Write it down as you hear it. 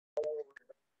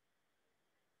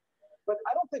But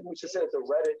I don't think we should say that the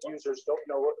Reddit users don't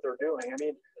know what they're doing. I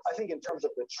mean, I think in terms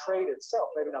of the trade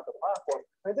itself, maybe not the platform.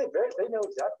 I mean, they know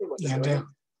exactly what they're doing.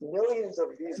 Millions of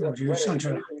these Reddit, you spend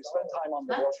time on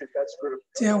the Wall Street Bets group.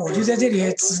 这样我就在这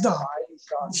里知道，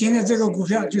现在这个股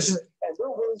票就是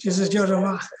叫什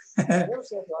么？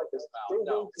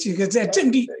这个在阵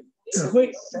地指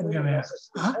挥，你看没有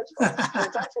啊？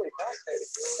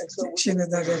现在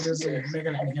大家就是那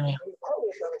个，你看没有？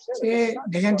所以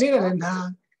你看这个人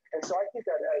他，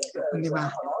对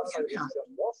吧？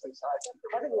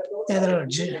戴着耳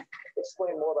机，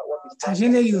他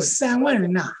现在有3万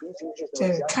人呐，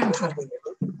在看他的，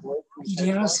一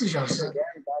天24小时，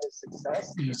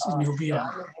也是牛逼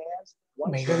了。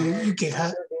每个人一给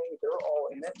他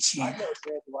钱，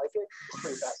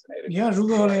你要如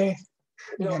果呢？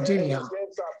你看这里啊，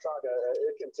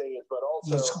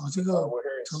你炒这个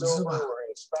投资吧。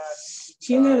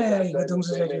现在呢，有个东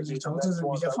西呢，就是投资是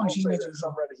比较放心的，就是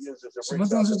说，什么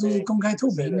东西都是公开透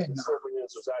明的，你知道吗？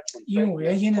因为我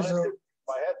原先的时候，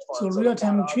做 real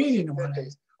time trading 的话呢，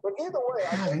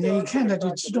那人家一看他就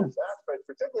激动。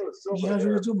你要如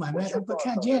果做买卖，他不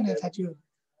看见呢，他就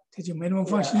没那么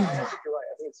放心了。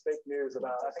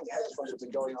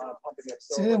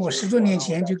所以我10多年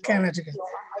前就干了这个，对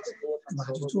吧？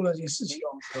就做了这个事情。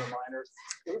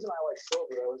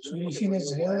所以现在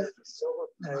只要，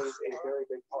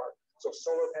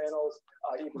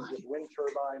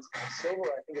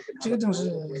这个东西，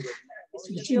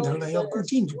这个镜头呢要固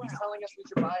定就比较好。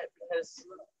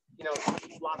You know,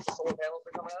 lots of solar panels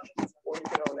are coming out, or you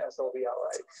can own SLV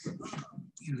outright.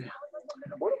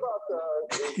 What about the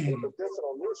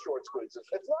additional new short squeezes?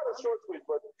 It's not a short squeeze,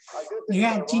 but I did. 你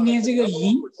看今天这个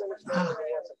银啊，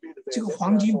这个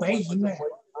黄金白银呢，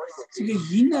这个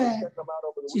银呢，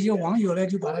这些网友呢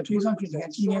就把它推上去。你看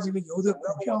今天这个油的股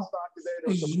票，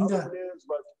银的，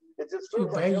就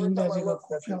白银的这个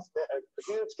股票。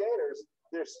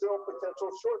There's still potential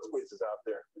short squeezes out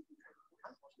there.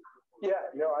 Yeah,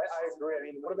 no, I agree. I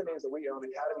mean, one of the names that we own,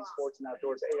 Academy Sports and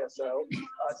Outdoors, ASO,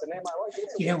 it's a name I like.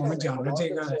 今天我们讲的这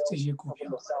些股票，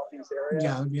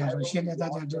讲比方说现在大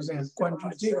家都在关注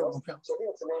这个股票，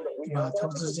对吧？投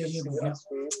资这些股票。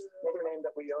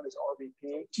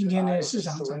今天的市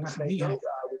场涨得很厉害，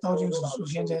道琼指数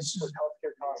现在是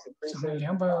涨了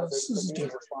240点，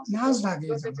纳斯达克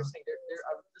也涨了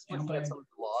200。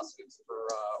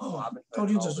道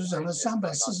琼指数涨了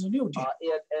346点，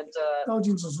道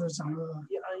琼指数涨了，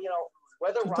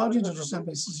道琼指数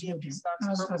346点，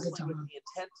纳斯达克涨了。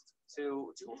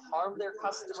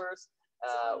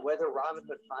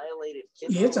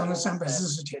也涨了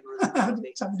340点，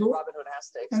差不多，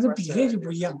但是比例就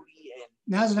不一样。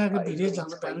纳斯达克比例涨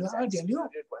了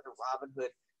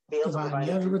2.6%，对吧？你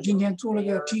要如果今天做了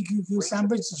个 TQQ 3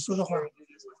倍指数的话，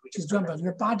就赚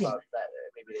8%。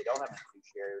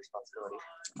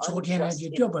昨天呢就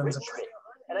掉8%。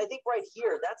And I think right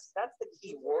here, that's the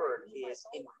key word is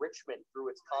enrichment through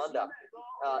its conduct.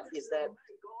 Is that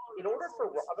in order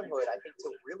for Robinhood, I think, to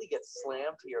really get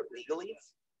slammed here legally,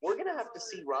 we're going to have to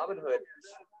see Robinhood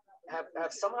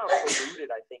have somehow colluded,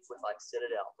 I think, with like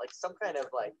Citadel, like some kind of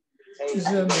like. 就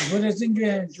是美国的证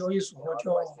券交易所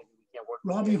叫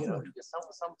Robinhood，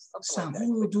 散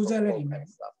户都在那里面，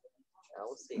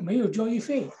没有交易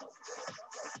费，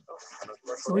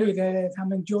所以呢，他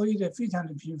们交易的非常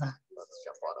的频繁。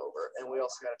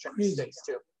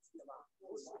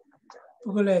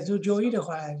不过呢，做交易的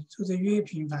话，做的越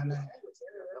频繁呢，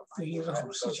这也是好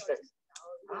事情。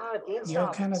你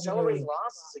要看到这个，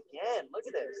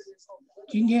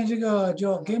今天这个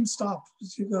叫 Gamestop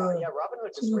这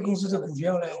个公司的股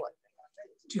票呢，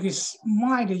这个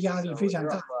卖的压力非常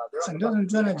大，很多人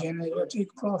赚了钱呢要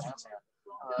take profit，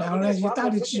 然后呢，一大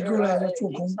的机构呢要做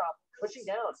空。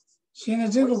现在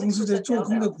这个公司的做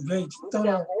空的股票已经到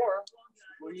了。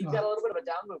You've got a little bit of a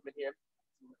down movement here.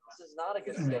 This is not a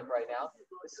good stick right now.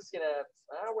 This is gonna.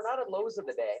 We're not at lows of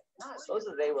the day. Lows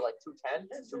of the day were like 210,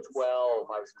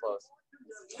 212. I was close.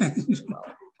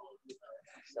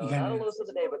 So not a lows of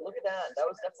the day, but look at that. That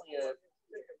was definitely a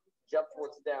jump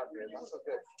towards the down here. Not so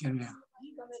good. HCMC.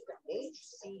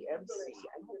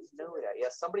 I didn't know that.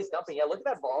 Yeah, somebody's dumping. Yeah, look at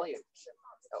that volume.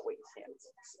 Oh wait, you can't.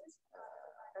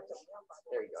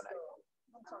 There you go now.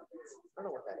 I don't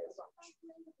know what that is.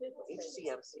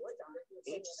 HCMC.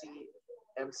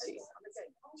 HCMC.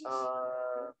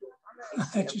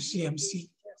 HCMC.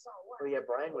 Oh yeah,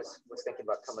 Brian was thinking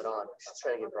about coming on. Let's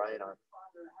try to get Brian on.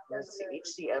 Let's see,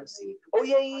 HCMC. Oh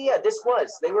yeah.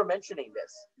 They were mentioning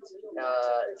this.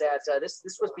 That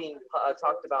this was being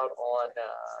talked about on.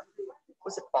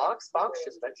 Was it Fox? Fox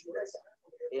just mentioned this.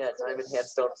 Yeah, diamond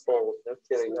hands don't fold. No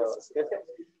kidding. No.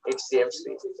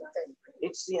 HCMC.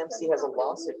 HCMC has a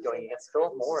lawsuit going against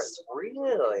Philip Morris.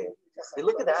 Really? I mean,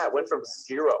 look at that. Went from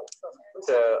 0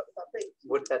 to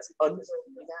what? That's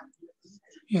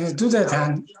因为都在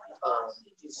谈，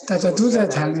大家都在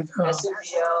谈那个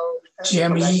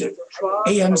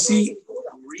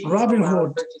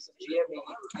GME、AMC、Robinhood，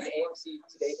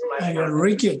 还有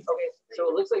Rigging。 So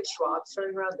it looks like Schwab's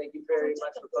turning around. Thank you very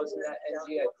much for posting that,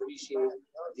 NG. I appreciate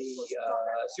the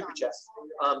super chat.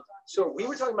 So we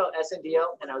were talking about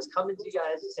SNDL, and I was coming to you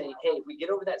guys and saying, hey, if we get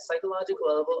over that psychological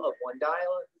level of $1,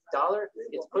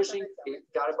 it's pushing. It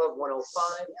got above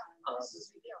 105.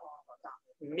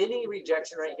 Mini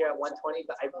rejection right here at 120,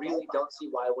 but I really don't see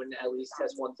why I wouldn't at least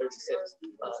test 136.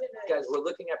 Guys, we're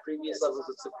looking at previous levels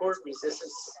of support,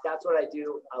 resistance. That's what I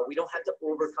do. We don't have to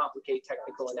overcomplicate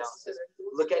technical analysis.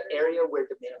 Look at area where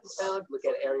demand is found, look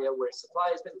at area where supply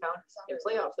has been found, and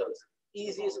play off those.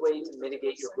 Easiest way to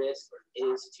mitigate your risk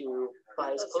is to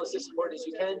buy as close to support as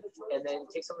you can, and then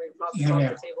take some of your profits off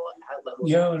the table at level.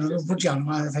 你要如果不讲的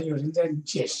话，他有人在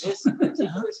解释。 This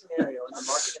particular scenario in the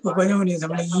market 关键问题，咱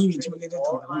们的英语就没得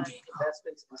懂的问题。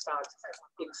 investments in stocks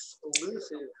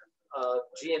exclusive of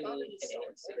GME and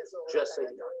AMC, just so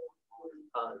you know.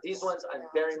 These ones I'm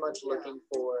very much looking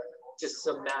for just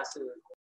some massive